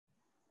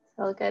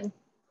All good.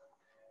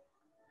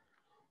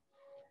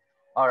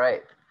 All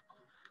right.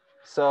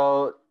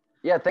 So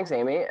yeah, thanks,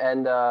 Amy.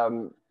 And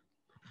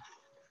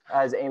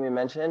as Amy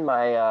mentioned,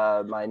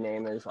 my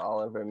name is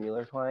Oliver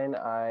Mueller-Klein.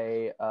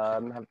 I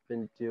have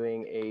been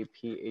doing a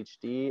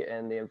PhD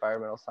in the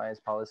Environmental Science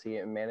Policy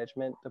and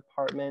Management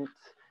Department,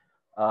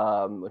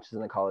 which is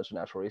in the College of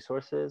Natural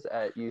Resources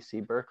at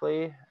UC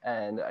Berkeley.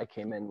 And I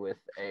came in with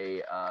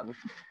a,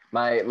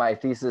 my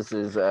thesis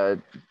is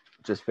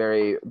just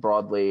very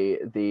broadly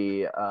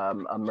the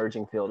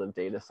emerging field of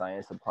data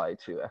science applied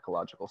to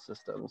ecological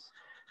systems,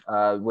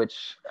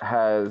 which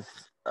has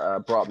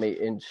brought me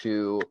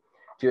into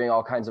doing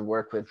all kinds of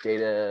work with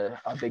data,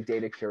 big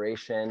data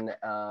curation,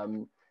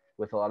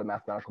 with a lot of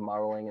mathematical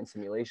modeling and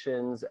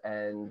simulations,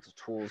 and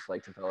tools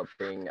like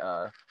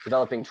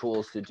developing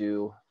tools to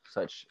do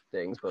such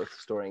things, both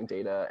storing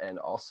data and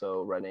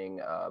also running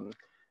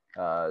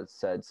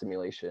said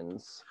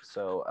simulations.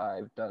 So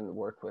I've done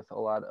work with a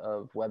lot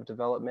of web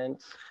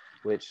development,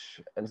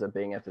 which ends up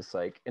being at this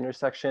like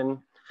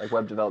intersection, like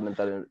web development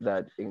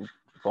that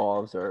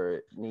involves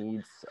or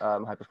needs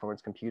high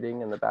performance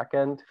computing in the back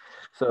end.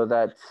 So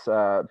that's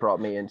brought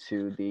me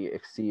into the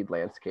XSEDE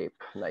landscape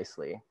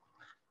nicely.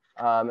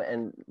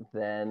 And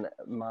then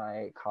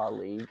my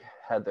colleague,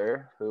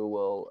 Heather, who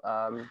will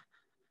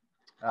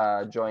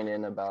join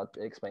in about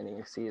explaining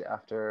XSEDE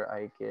after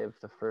I give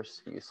the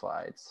first few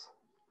slides.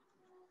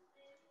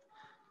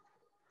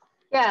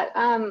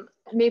 Yeah,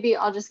 maybe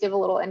I'll just give a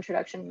little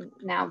introduction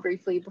now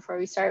briefly before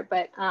we start,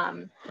 but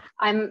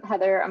I'm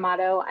Heather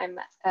Amato. I'm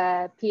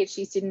a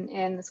PhD student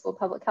in the School of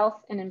Public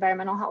Health and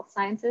Environmental Health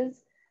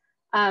Sciences.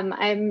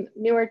 I'm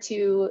newer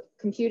to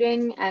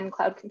computing and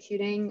cloud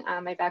computing.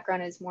 My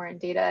background is more in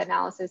data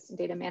analysis and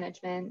data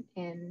management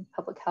in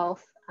public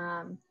health.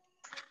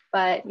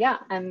 But yeah,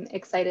 I'm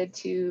excited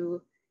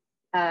to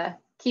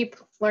keep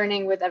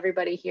learning with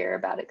everybody here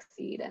about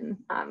XSEDE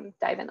and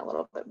dive in a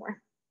little bit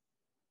more.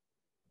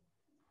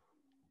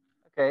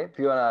 Okay, if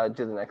you want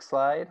to do the next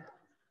slide.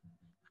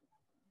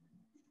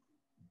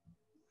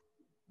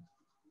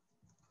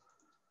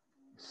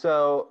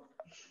 So,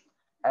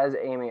 as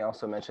Amy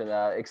also mentioned,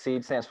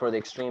 XSEDE stands for the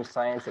Extreme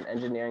Science and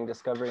Engineering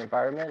Discovery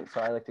Environment.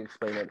 So I like to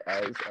explain it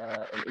as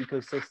an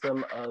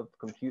ecosystem of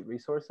compute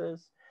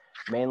resources.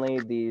 Mainly,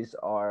 these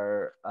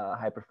are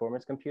high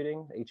performance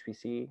computing,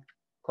 HPC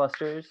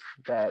clusters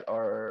that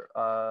are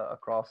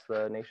across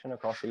the nation,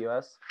 across the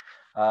US.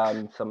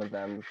 Some of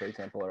them, for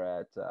example,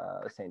 are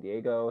at San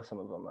Diego. Some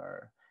of them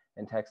are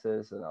in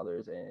Texas and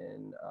others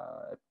in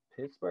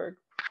Pittsburgh.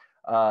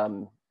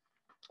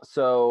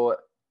 So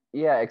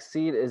yeah,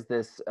 XSEDE is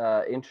this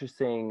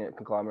interesting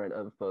conglomerate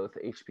of both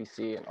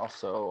HPC and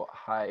also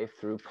high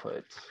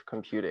throughput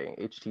computing,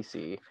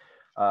 HTC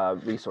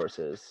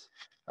resources,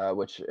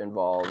 which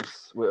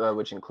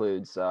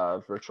includes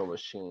virtual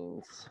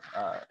machines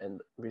and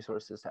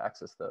resources to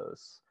access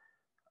those.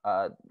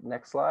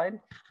 Next slide.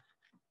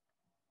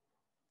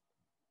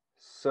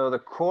 So the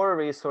core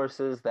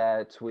resources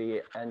that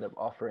we end up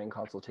offering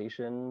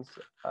consultations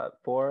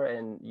for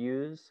and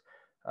use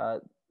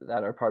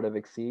that are part of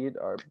XSEDE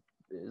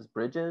is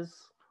Bridges,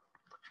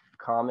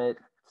 Comet,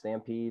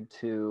 Stampede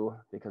 2,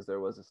 because there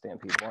was a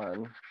Stampede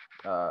 1,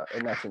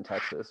 and that's in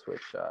Texas,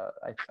 which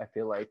I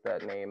feel like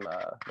that name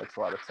makes a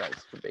lot of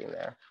sense for being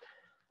there.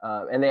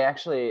 And they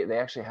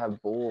actually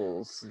have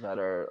bulls that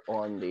are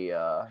on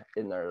the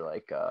in their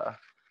like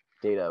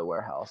data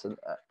warehouse, and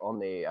on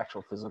the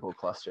actual physical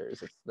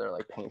clusters, they're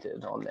like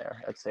painted on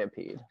there at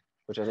Stampede,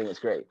 which I think is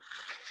great.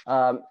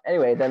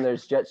 Anyway, then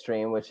there's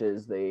Jetstream, which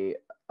is the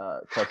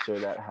cluster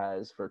that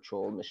has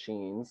virtual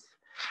machines,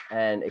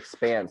 and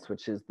Expanse,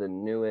 which is the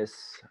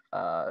newest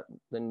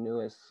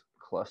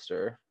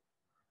cluster.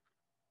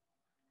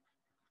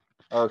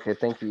 Okay,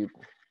 thank you,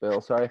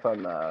 Bill. Sorry if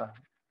I'm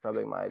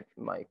rubbing my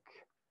mic.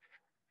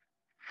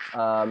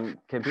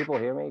 Can people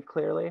hear me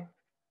clearly?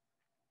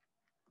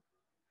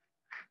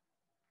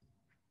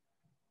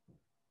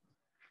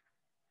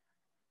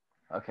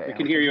 Okay. We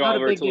can hear you, Not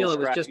Oliver. a big deal. It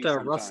was scratchy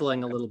just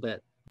rustling a little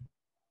bit.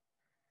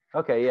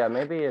 Okay, yeah,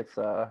 maybe it's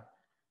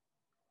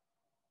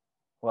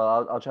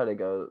well, I'll try to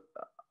go.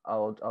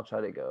 I'll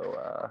try to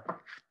go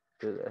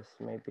do this.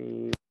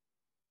 Maybe.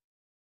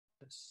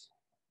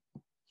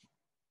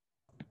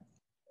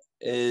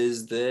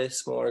 Is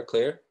this more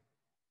clear?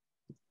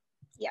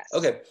 Yes.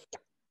 Okay.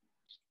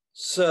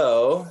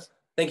 So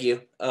thank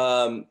you.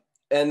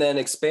 And then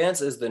Expanse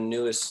is the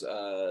newest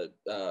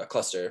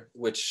cluster,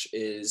 which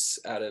is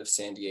out of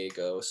San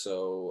Diego.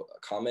 So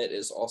Comet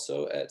is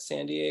also at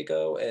San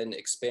Diego, and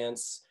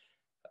Expanse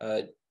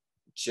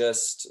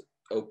just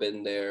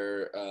opened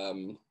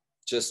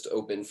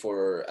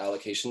for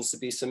allocations to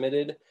be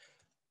submitted.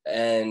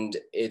 And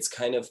it's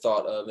kind of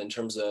thought of in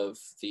terms of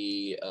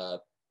the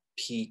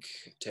peak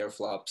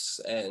teraflops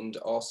and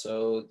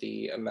also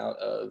the amount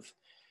of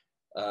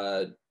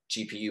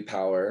GPU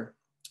power.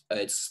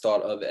 It's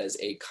thought of as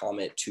a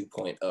Comet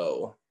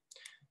 2.0.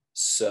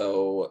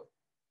 So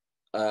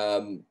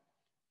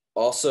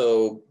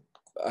also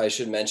I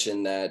should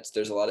mention that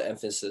there's a lot of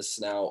emphasis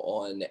now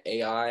on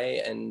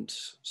AI and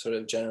sort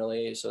of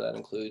generally, so that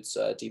includes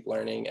deep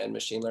learning and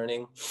machine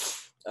learning,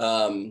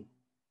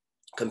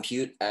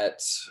 compute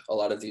at a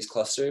lot of these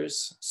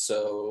clusters.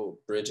 So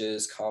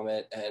Bridges,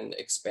 Comet, and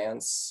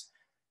Expanse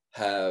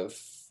have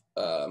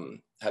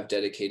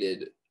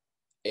dedicated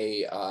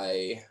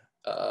AI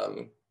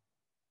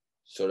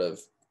sort of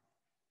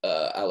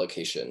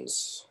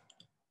allocations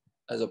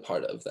as a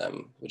part of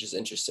them, which is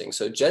interesting.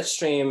 So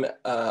Jetstream,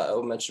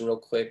 I'll mention real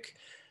quick,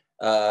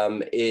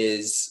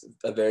 is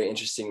a very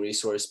interesting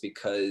resource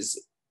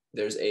because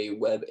there's a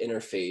web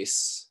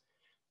interface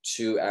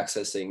to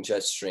accessing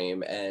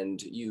Jetstream, and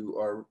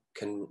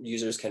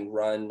users can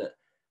run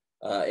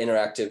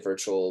interactive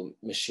virtual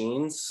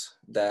machines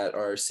that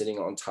are sitting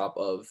on top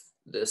of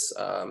this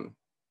high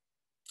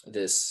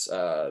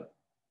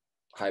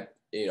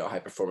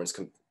performance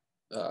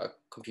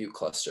compute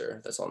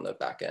cluster that's on the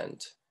back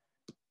end.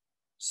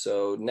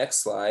 So next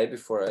slide,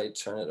 before I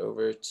turn it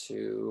over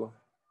to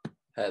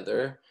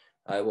Heather,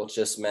 I will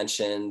just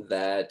mention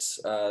that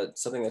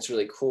something that's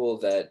really cool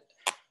that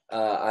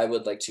I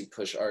would like to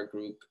push our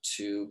group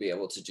to be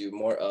able to do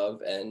more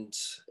of, and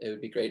it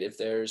would be great if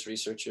there's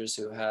researchers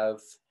who have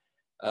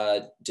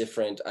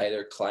different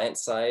either client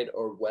side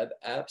or web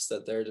apps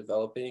that they're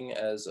developing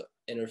as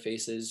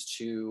interfaces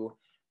to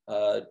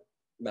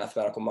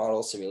mathematical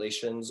model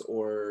simulations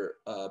or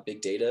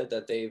big data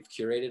that they've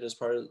curated as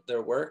part of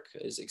their work.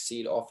 As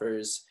XSEDE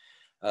offers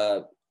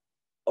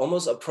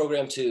almost a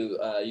program to,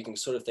 you can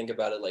sort of think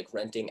about it like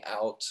renting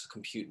out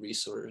compute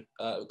research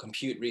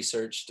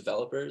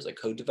developers, like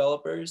code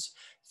developers,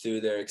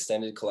 through their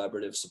extended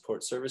collaborative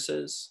support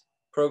services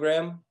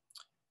program.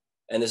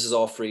 And this is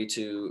all free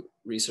to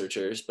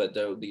researchers, but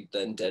there will be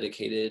then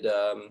dedicated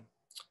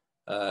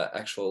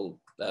actual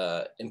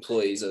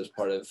employees as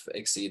part of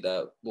XSEDE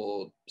that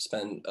will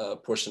spend a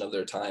portion of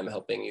their time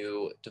helping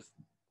you to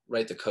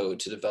write the code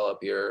to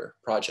develop your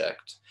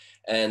project.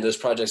 And those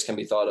projects can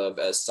be thought of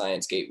as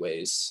science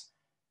gateways,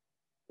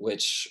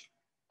 which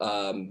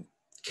can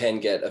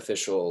get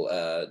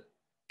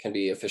can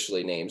be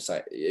officially named,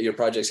 your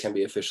projects can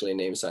be officially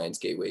named science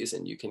gateways,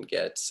 and you can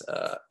get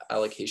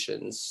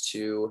allocations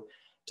to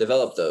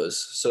develop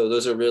those. So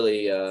those are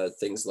really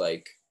things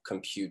like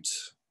compute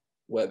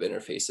web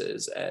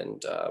interfaces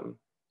and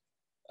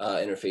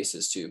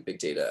interfaces to big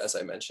data, as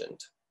I mentioned.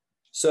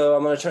 So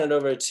I'm going to turn it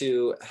over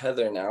to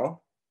Heather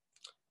now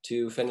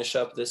to finish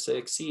up this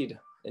XSEDE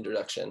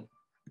introduction.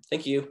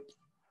 Thank you.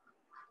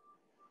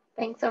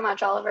 Thanks so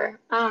much, Oliver.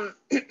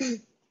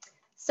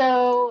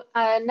 So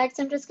next,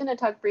 I'm just going to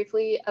talk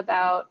briefly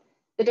about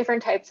the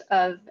different types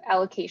of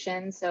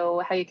allocations.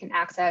 So how you can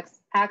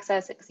access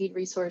XSEDE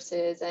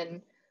resources,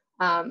 and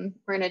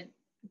we're going to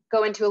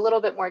go into a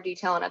little bit more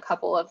detail on a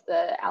couple of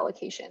the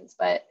allocations.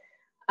 But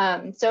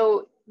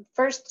so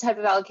first type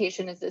of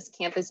allocation is this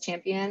Campus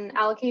Champion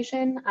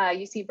allocation.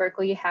 UC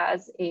Berkeley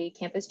has a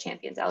Campus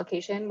Champions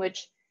allocation,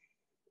 which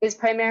is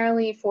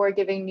primarily for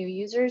giving new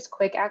users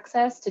quick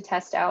access to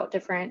test out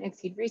different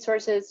XSEDE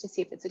resources to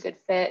see if it's a good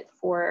fit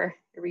for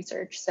your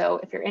research. So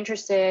if you're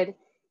interested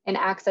in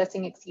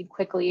accessing XSEDE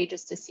quickly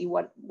just to see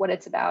what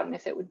it's about and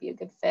if it would be a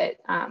good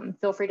fit,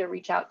 feel free to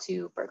reach out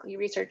to Berkeley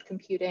Research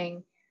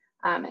Computing,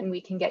 and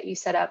we can get you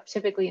set up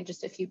typically in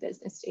just a few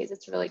business days.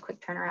 It's a really quick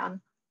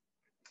turnaround.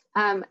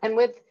 And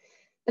with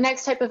the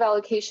next type of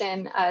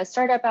allocation,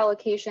 startup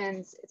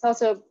allocations, it's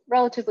also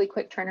relatively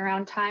quick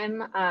turnaround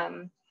time.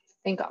 I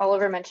think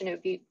Oliver mentioned it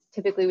would be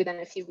typically within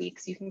a few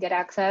weeks you can get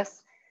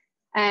access.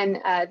 And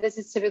this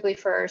is typically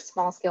for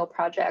small scale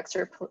projects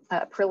or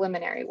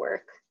preliminary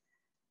work.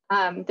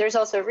 There's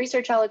also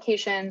research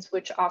allocations,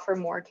 which offer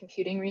more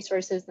computing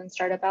resources than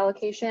startup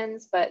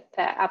allocations, but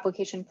the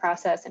application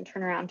process and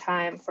turnaround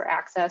time for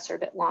access are a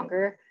bit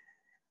longer.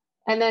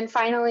 And then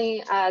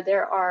finally,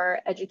 there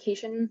are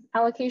education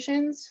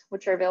allocations,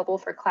 which are available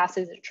for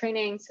classes and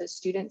training, so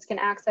students can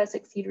access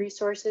XSEDE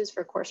resources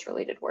for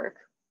course-related work.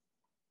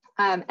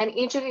 And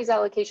each of these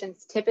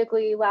allocations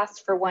typically lasts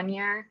for 1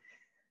 year,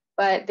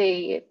 but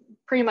they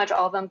pretty much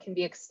all of them can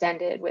be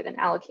extended with an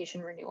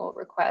allocation renewal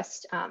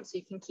request, so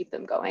you can keep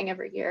them going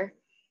every year.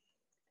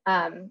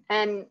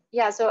 And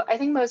yeah, so I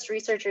think most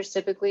researchers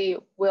typically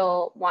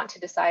will want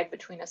to decide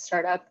between a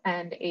startup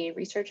and a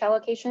research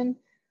allocation.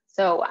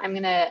 So I'm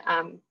going to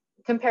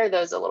compare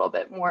those a little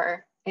bit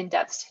more in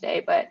depth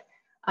today, but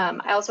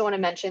I also want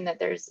to mention that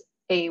there's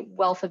a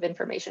wealth of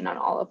information on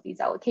all of these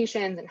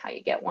allocations and how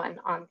you get one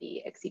on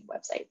the XSEDE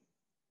website.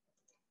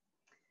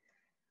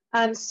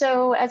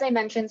 So as I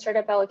mentioned,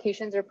 startup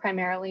allocations are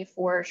primarily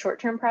for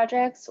short-term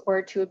projects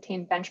or to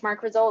obtain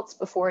benchmark results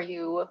before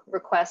you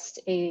request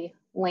a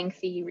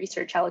lengthy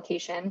research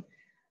allocation.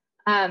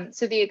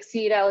 So the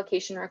XSEDE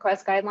allocation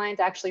request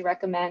guidelines actually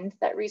recommend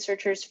that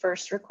researchers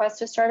first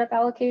request a startup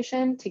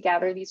allocation to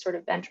gather these sort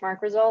of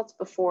benchmark results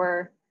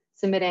before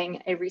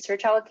submitting a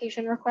research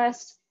allocation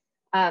request,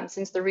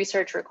 since the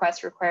research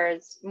request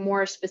requires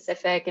more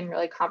specific and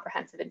really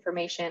comprehensive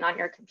information on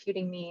your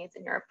computing needs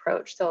and your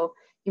approach. So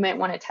you might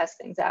want to test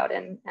things out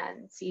and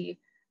see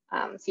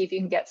see if you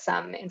can get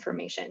some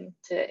information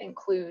to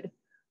include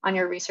on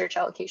your research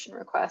allocation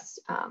request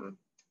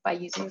by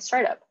using the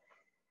startup.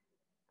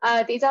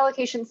 These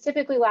allocations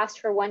typically last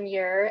for 1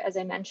 year, as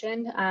I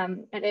mentioned,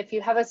 and if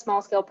you have a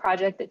small scale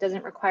project that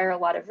doesn't require a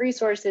lot of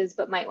resources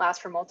but might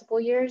last for multiple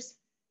years,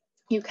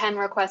 you can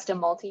request a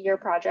multi-year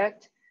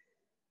project.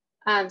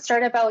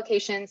 Startup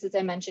allocations, as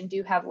I mentioned,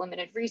 do have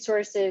limited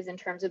resources in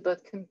terms of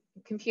both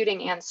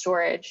computing and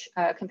storage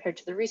compared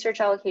to the research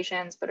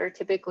allocations, but are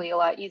typically a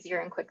lot easier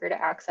and quicker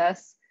to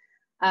access.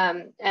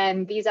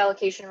 And these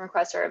allocation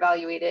requests are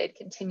evaluated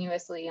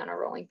continuously on a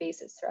rolling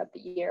basis throughout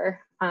the year.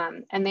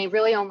 And they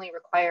really only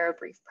require a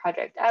brief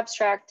project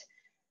abstract,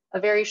 a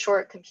very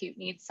short compute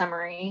needs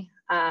summary,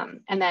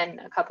 and then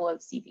a couple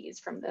of CVs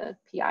from the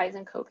PIs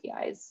and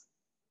co-PIs.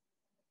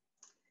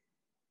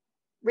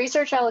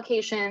 Research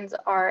allocations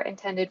are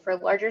intended for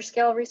larger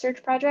scale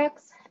research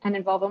projects and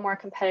involve a more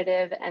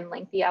competitive and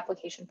lengthy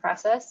application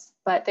process,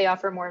 but they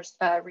offer more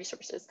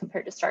resources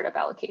compared to startup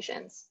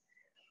allocations.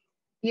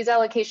 These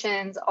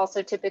allocations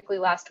also typically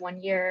last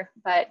 1 year,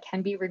 but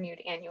can be renewed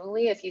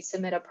annually if you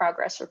submit a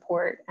progress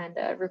report and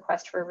a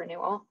request for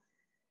renewal.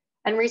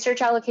 And research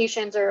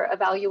allocations are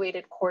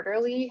evaluated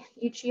quarterly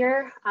each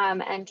year.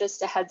 And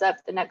just a heads up,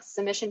 the next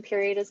submission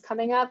period is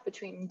coming up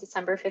between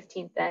December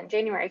 15th and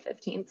January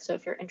 15th. So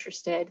if you're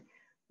interested, you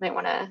might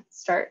want to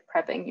start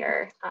prepping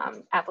your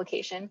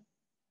application.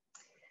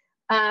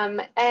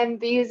 And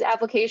these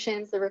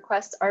applications, the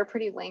requests are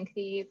pretty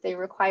lengthy. They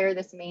require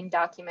this main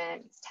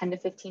document. It's 10 to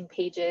 15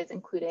 pages,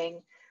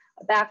 including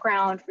a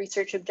background,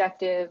 research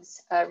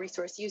objectives, a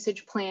resource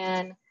usage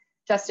plan,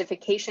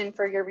 justification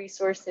for your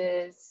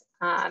resources,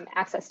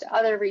 access to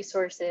other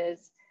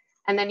resources.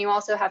 And then you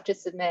also have to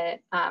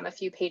submit a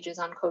few pages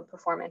on code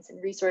performance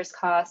and resource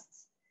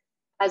costs,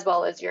 as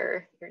well as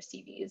your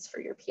CVs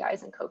for your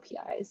PIs and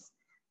co-PIs.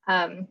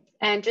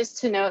 And just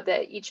to note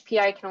that each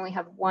PI can only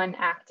have one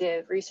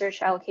active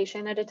research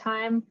allocation at a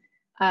time,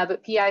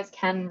 but PIs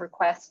can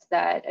request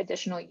that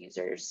additional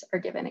users are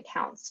given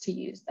accounts to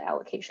use the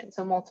allocation.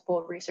 So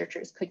multiple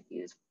researchers could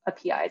use a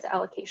PI's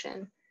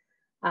allocation.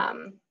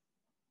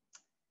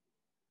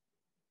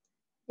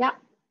 Yeah,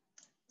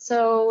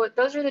 so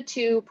those are the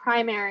two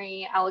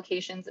primary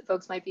allocations that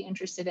folks might be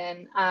interested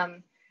in.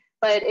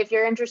 But if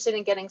you're interested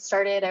in getting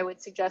started, I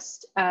would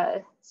suggest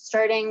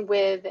starting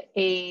with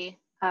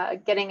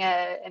getting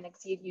an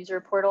XSEDE user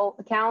portal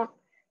account.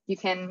 You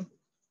can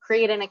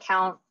create an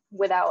account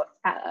without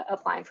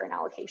applying for an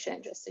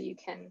allocation, just so you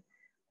can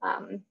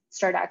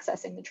start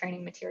accessing the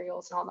training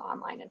materials and all the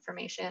online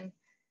information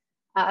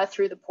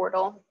through the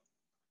portal.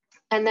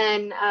 And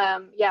then,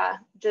 yeah,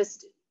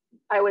 just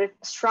I would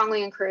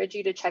strongly encourage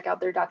you to check out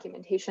their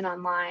documentation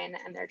online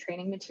and their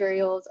training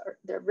materials.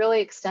 They're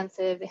really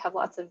extensive. They have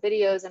lots of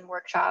videos and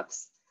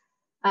workshops.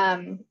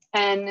 And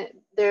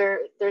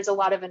there's a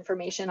lot of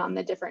information on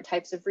the different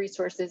types of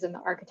resources and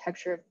the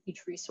architecture of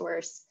each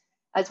resource,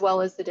 as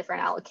well as the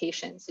different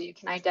allocations. So you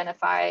can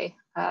identify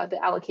the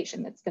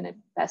allocation that's going to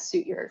best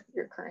suit your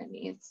current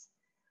needs.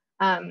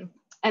 And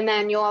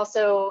then you'll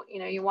also,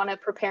 you want to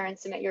prepare and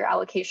submit your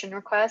allocation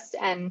request.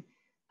 And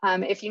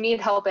if you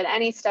need help at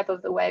any step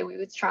of the way, we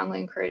would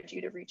strongly encourage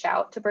you to reach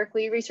out to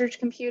Berkeley Research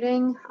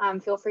Computing.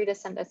 Feel free to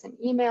send us an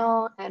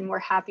email, and we're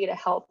happy to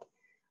help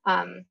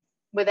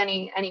with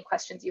any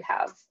questions you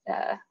have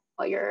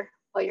while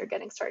you're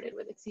getting started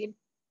with XSEDE.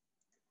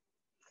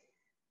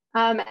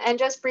 And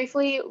just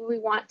briefly, we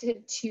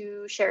wanted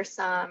to share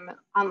some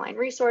online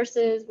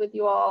resources with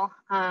you all.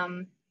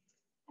 And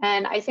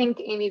I think,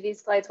 Amy,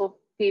 these slides will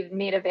be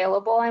made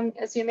available, I'm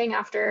assuming,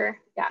 after,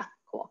 yeah,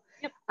 cool.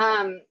 Yep.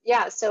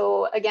 Yeah,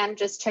 so again,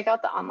 just check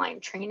out the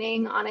online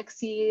training on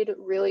XSEDE,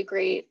 really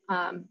great.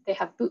 They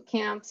have boot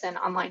camps and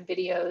online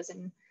videos,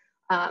 and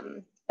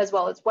as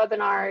well as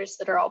webinars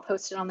that are all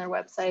posted on their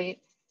website.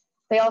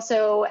 They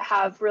also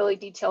have really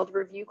detailed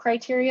review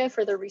criteria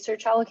for the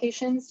research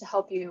allocations to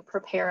help you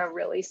prepare a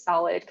really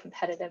solid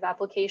competitive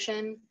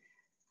application.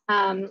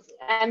 And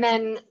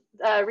then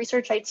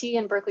Research IT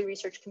and Berkeley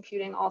Research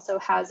Computing also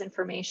has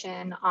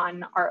information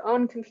on our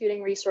own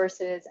computing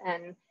resources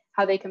and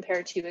how they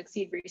compare to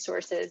XSEDE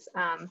resources.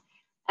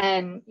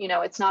 And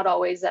it's not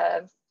always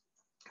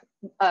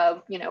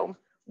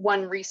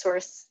one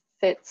resource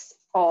fits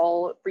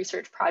all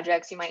research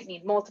projects. You might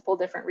need multiple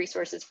different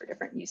resources for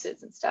different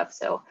uses and stuff.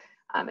 So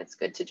it's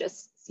good to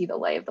just see the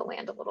lay of the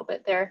land a little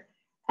bit there.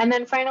 And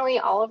then finally,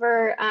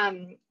 Oliver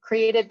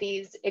created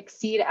these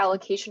XSEDE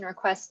allocation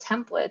request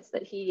templates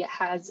that he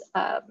has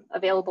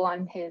available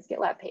on his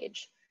GitLab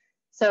page.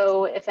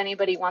 So if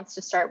anybody wants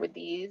to start with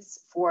these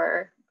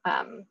for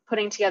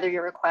putting together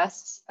your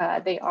requests,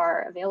 they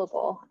are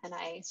available, and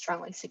I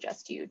strongly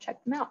suggest you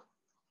check them out.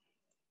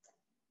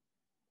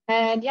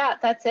 And yeah,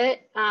 that's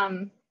it.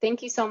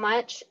 Thank you so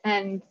much.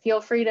 And feel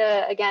free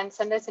to, again,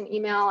 send us an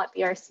email at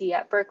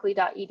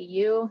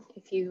brc@berkeley.edu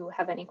if you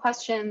have any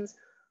questions,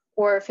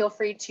 or feel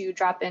free to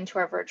drop into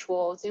our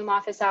virtual Zoom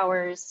office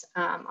hours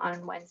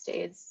on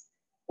Wednesdays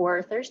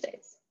or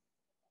Thursdays.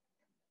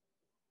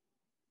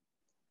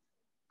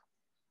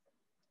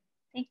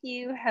 Thank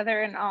you,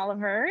 Heather and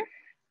Oliver.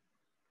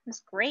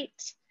 That's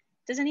great.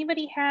 Does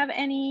anybody have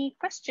any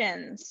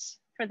questions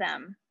for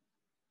them?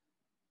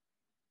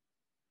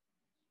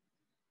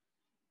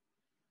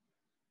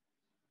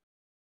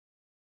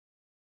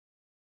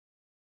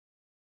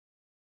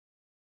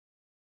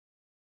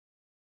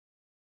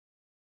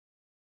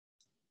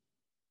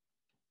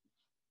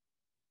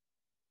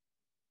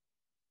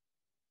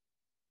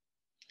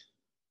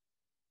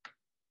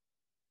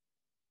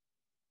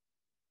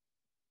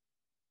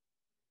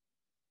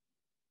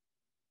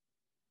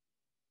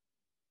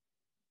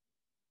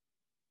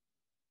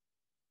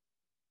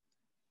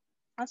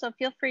 Also,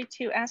 feel free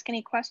to ask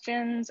any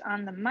questions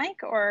on the mic,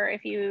 or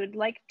if you'd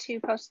like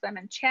to post them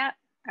in chat,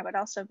 I would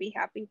also be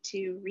happy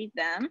to read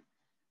them.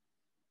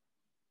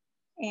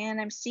 And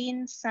I'm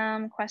seeing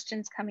some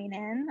questions coming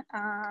in.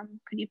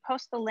 Could you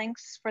post the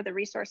links for the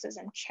resources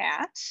in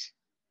chat?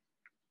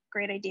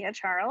 Great idea,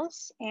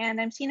 Charles.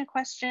 And I'm seeing a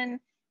question,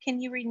 can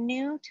you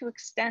renew to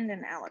extend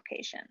an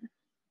allocation?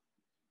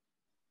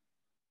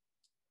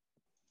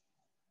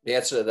 The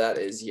answer to that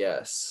is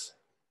yes.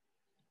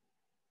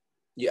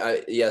 Yeah,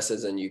 yes,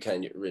 as in you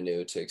can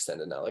renew to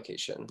extend an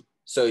allocation.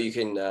 So you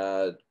can,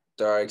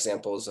 there are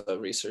examples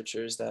of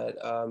researchers that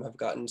have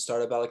gotten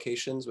startup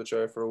allocations, which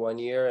are for 1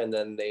 year, and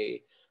then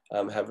they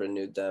have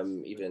renewed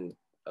them even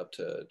up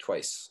to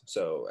twice.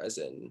 So as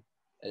in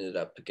ended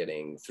up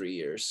getting 3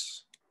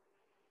 years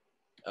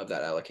of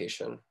that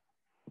allocation.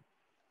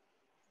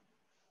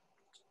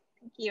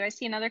 Thank you. I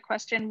see another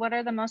question. What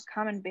are the most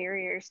common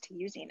barriers to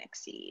using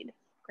XSEDE?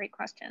 Great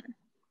question.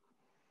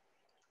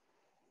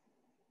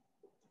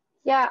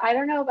 Yeah, I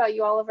don't know about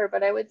you, Oliver,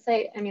 but I would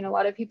say, I mean, a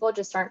lot of people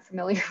just aren't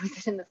familiar with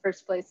it in the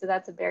first place. So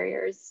that's a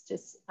barrier, is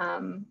just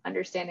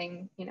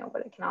understanding, you know,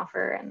 what it can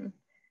offer and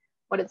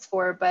what it's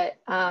for. But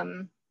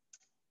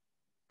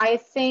I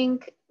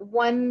think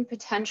one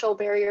potential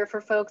barrier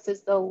for folks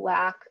is the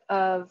lack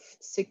of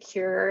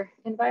secure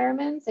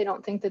environments. I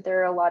don't think that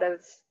there are a lot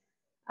of,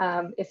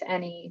 if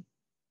any,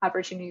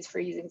 opportunities for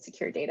using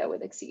secure data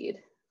with XSEDE.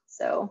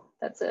 So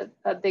that's a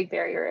big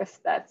barrier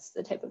if that's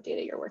the type of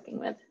data you're working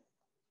with.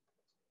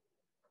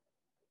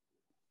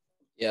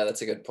 Yeah,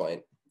 that's a good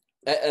point.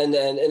 And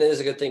it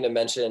is a good thing to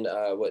mention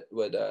what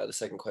the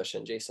second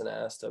question Jason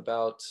asked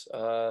about.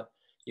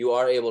 You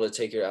are able to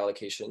take your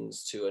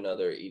allocations to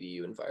another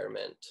EDU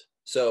environment.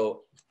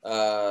 So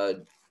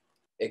XSEDE,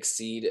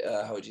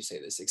 how would you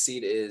say this?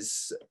 XSEDE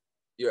is,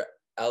 your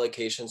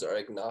allocations are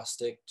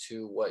agnostic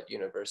to what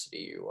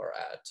university you are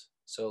at.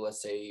 So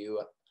let's say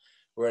you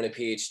were in a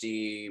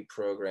PhD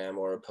program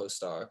or a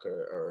postdoc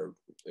or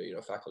you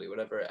know, faculty,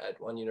 whatever,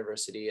 at one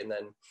university, and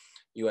then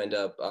you end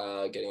up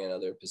getting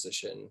another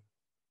position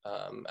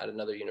at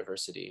another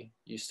university,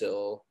 you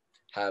still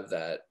have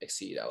that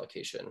XSEDE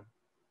allocation.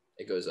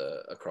 It goes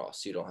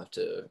across. You don't have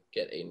to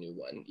get a new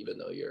one, even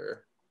though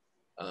your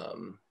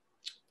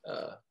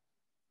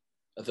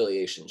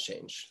affiliations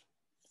change.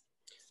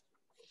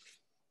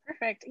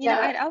 Perfect. You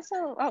know, I'd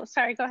also, oh,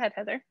 sorry, go ahead,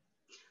 Heather.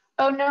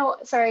 Oh, no,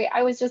 sorry.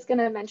 I was just going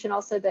to mention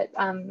also that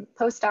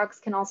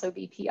postdocs can also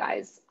be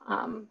PIs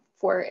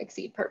for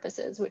XSEDE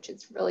purposes, which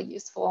is really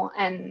useful.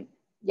 And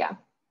yeah,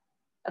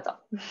 that's all.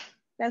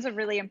 That's a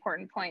really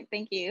important point.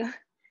 Thank you.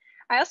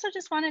 I also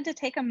just wanted to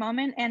take a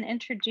moment and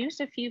introduce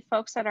a few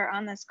folks that are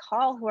on this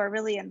call who are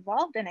really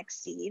involved in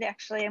XSEDE.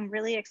 Actually, I'm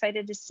really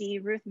excited to see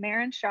Ruth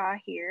Marenshaw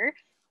here.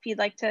 If you'd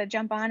like to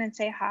jump on and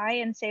say hi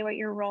and say what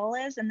your role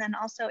is, and then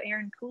also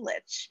Aaron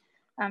Kulich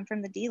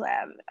from the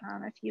D-Lab.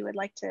 If you would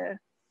like to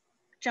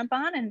jump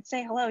on and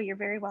say hello, you're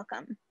very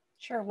welcome.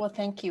 Sure. Well,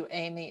 thank you,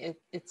 Amy.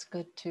 It's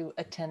good to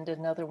attend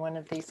another one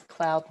of these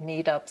cloud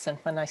meetups. And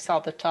when I saw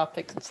the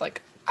topic, it's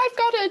like, I've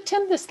got to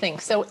attend this thing.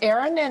 So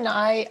Aaron and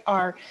I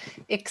are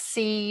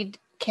XSEDE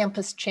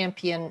Campus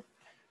Champion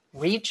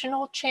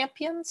regional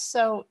champions.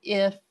 So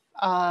if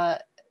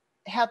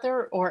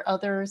Heather or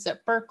others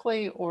at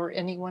Berkeley or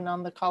anyone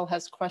on the call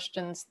has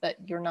questions that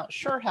you're not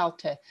sure how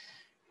to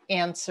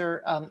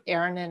answer,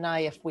 Aaron and I,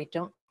 if we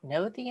don't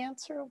know the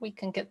answer, we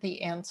can get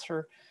the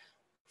answer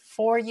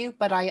for you.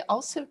 But I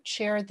also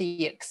chair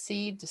the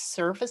XSEDE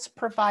Service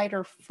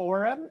Provider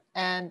Forum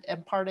and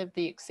am part of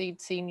the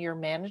XSEDE Senior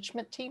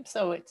Management Team.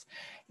 So it's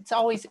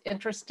always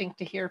interesting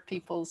to hear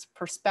people's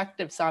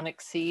perspectives on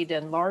XSEDE,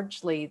 and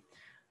largely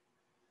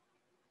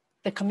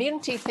the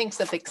community thinks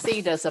of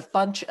XSEDE as a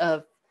bunch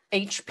of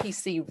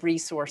HPC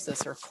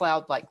resources or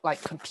cloud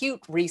like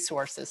compute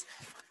resources.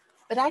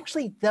 But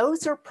actually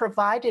those are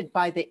provided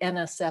by the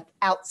NSF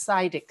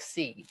outside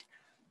XSEDE.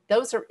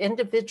 Those are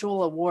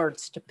individual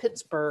awards to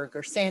Pittsburgh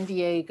or San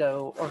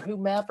Diego or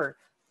whomever.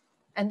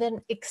 And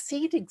then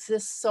XSEDE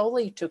exists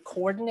solely to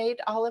coordinate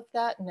all of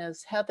that. And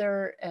as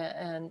Heather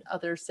and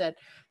others said,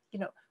 you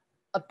know,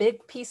 a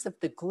big piece of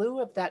the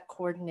glue of that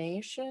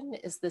coordination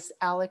is this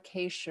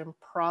allocation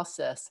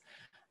process.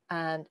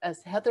 And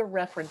as Heather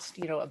referenced,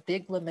 you know, a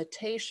big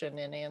limitation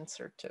in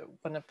answer to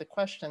one of the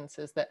questions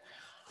is that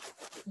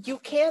you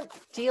can't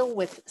deal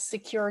with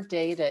secure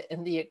data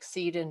in the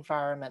XSEDE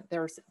environment.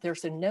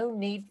 There's a no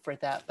need for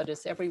that, but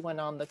as everyone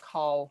on the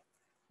call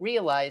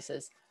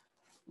realizes,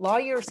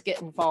 lawyers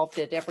get involved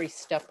at every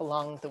step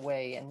along the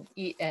way,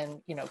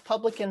 and you know,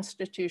 public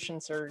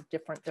institutions are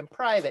different than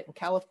private, and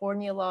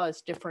California law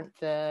is different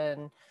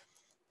than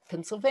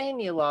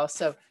Pennsylvania law.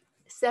 So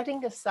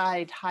setting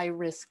aside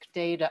high-risk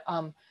data,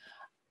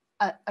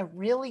 a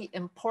really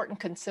important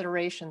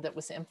consideration that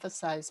was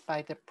emphasized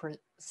by the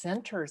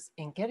presenters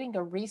in getting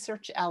a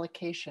research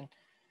allocation,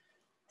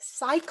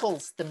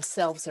 cycles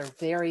themselves are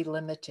very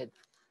limited.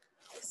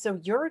 So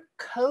your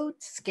code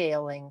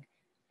scaling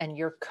and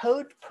your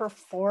code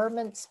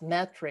performance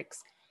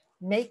metrics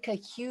make a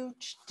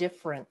huge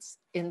difference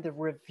in the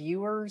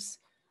reviewer's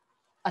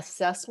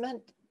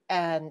assessment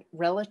and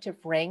relative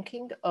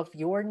ranking of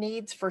your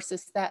needs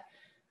versus that.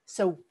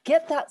 So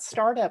get that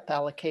startup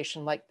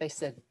allocation, like they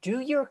said, do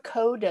your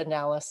code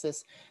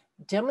analysis,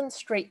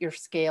 demonstrate your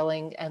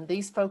scaling, and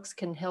these folks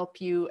can help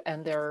you,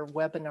 and there are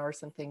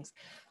webinars and things.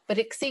 But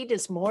XSEDE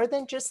is more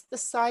than just the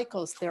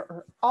cycles. There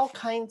are all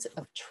kinds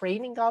of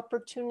training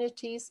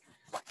opportunities,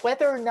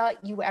 whether or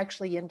not you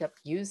actually end up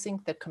using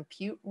the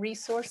compute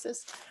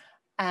resources.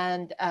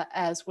 And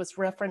as was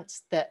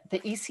referenced, the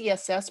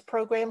ECSS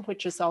program,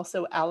 which is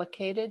also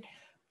allocated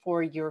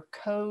for your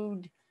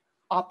code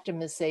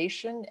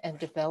optimization and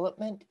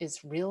development,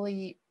 is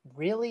really,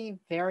 really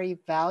very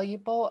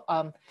valuable.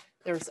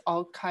 There's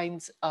all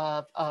kinds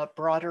of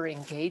broader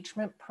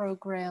engagement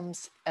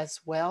programs as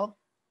well.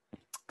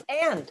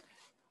 And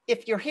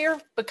if you're here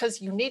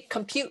because you need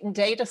compute and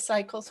data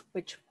cycles,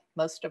 which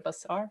most of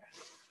us are,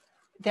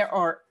 there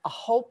are a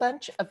whole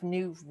bunch of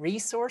new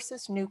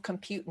resources, new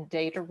compute and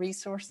data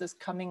resources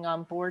coming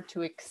on board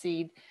to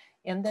XSEDE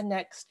in the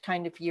next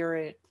kind of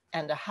year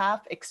and a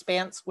half.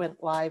 Expanse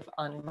went live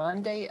on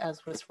Monday,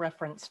 as was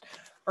referenced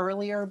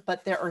earlier,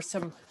 but there are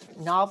some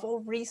novel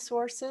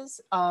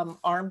resources,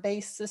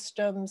 ARM-based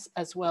systems,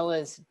 as well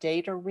as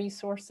data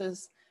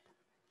resources,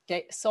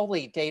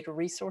 solely data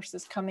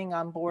resources coming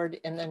on board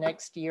in the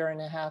next year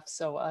and a half.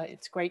 So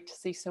it's great to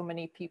see so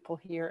many people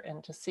here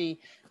and to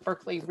see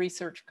Berkeley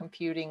Research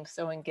Computing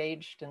so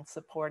engaged in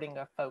supporting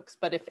our folks.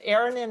 But if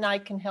Aaron and I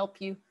can help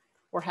you,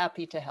 we're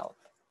happy to help.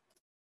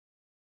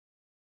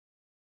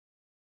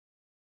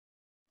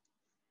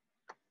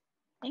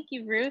 Thank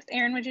you, Ruth.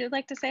 Aaron, would you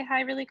like to say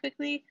hi really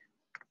quickly?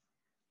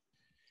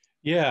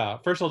 Yeah,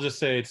 first I'll just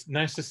say it's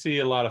nice to see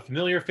a lot of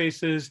familiar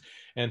faces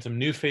and some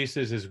new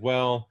faces as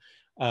well.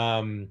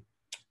 And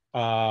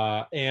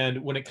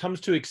when it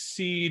comes to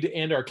XSEDE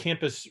and our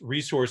campus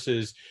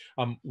resources,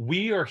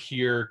 we are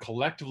here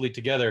collectively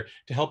together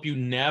to help you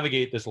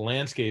navigate this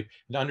landscape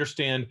and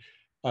understand,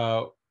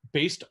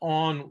 based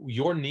on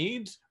your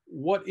needs,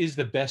 what is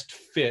the best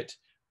fit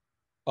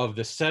of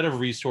the set of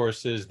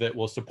resources that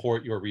will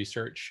support your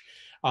research.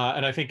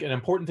 And I think an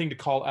important thing to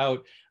call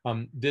out,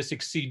 this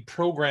XSEDE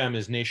program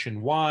is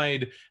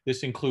nationwide.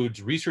 This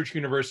includes research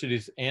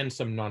universities and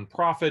some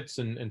nonprofits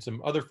and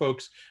some other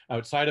folks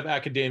outside of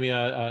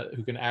academia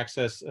who can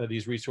access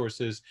these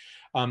resources.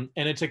 And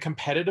it's a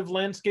competitive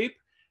landscape.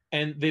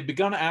 And they've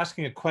begun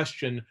asking a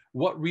question: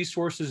 what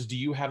resources do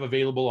you have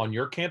available on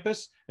your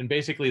campus? And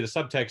basically the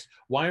subtext,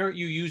 why aren't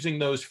you using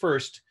those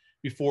first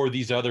before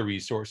these other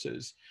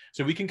resources?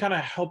 So we can kind of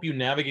help you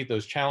navigate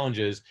those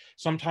challenges.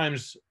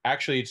 Sometimes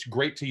actually it's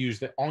great to use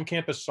the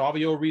on-campus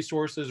Savio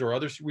resources or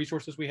other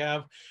resources we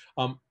have,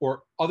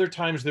 or other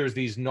times there's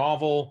these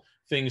novel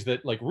things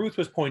that, like Ruth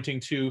was pointing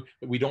to,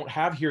 that we don't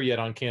have here yet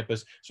on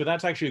campus. So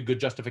that's actually a good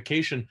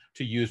justification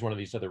to use one of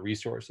these other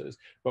resources.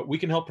 But we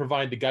can help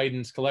provide the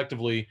guidance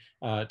collectively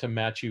to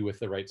match you with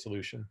the right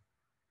solution.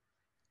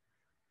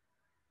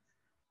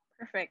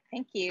 Perfect,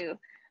 thank you.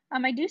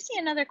 I do see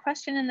another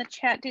question in the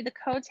chat. Do the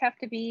codes have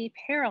to be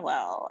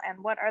parallel,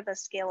 and what are the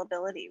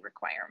scalability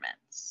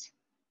requirements?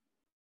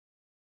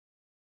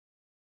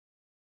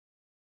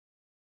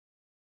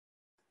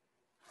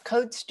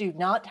 Codes do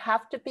not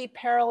have to be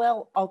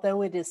parallel,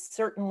 although it is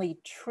certainly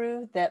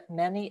true that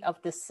many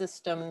of the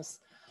systems,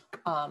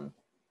 from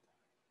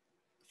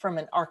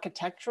an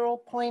architectural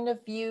point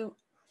of view,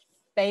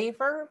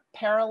 favor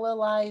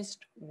parallelized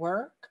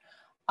work.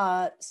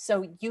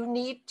 So you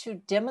need to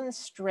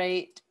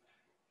demonstrate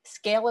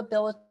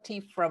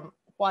scalability from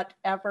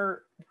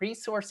whatever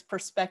resource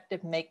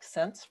perspective makes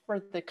sense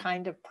for the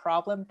kind of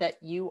problem that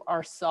you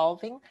are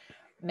solving.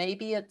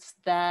 Maybe it's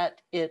that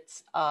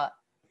it's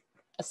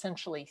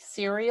essentially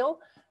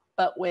serial,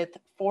 but with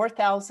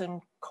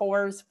 4,000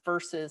 cores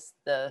versus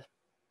the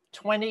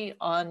 20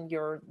 on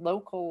your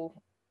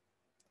local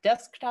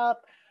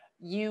desktop,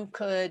 you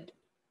could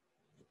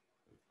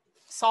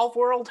solve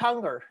world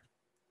hunger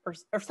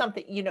or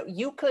something. You know,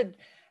 you could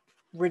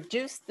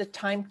reduce the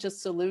time to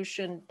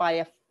solution by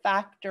a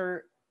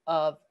factor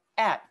of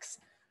X.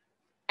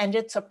 And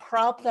it's a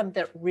problem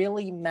that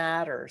really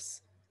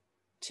matters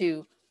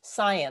to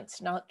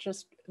science, not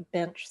just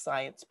bench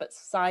science, but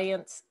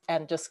science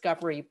and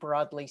discovery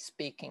broadly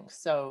speaking.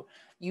 So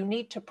you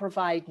need to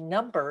provide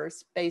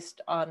numbers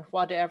based on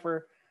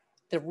whatever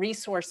the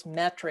resource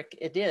metric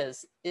it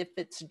is. If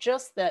it's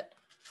just that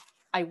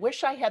I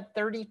wish I had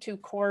 32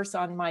 cores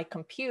on my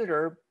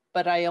computer,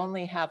 but I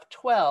only have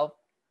 12,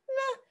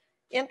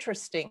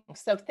 interesting.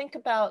 So think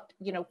about,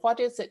 what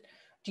is it?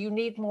 Do you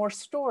need more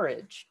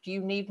storage? Do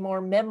you need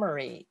more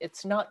memory?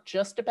 It's not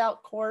just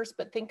about cores,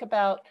 but think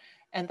about,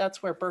 and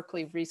that's where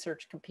Berkeley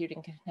Research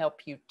Computing can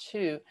help you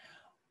too.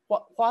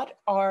 What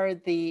are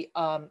the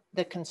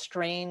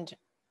constrained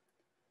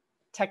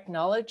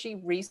technology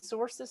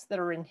resources that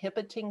are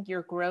inhibiting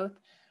your growth,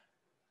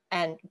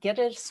 and get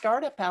a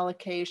startup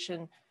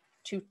allocation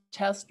to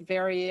test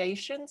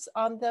variations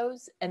on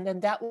those, and then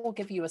that will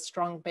give you a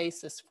strong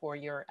basis for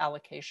your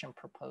allocation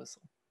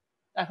proposal.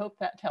 I hope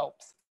that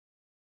helps.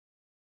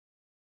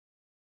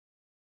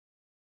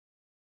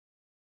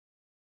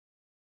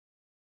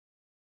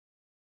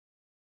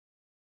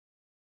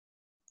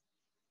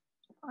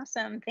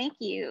 Awesome, thank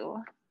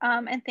you.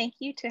 And thank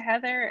you to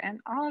Heather and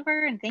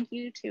Oliver, and thank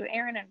you to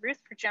Aaron and Ruth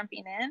for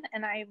jumping in.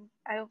 And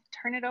I'll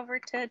turn it over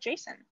to Jason.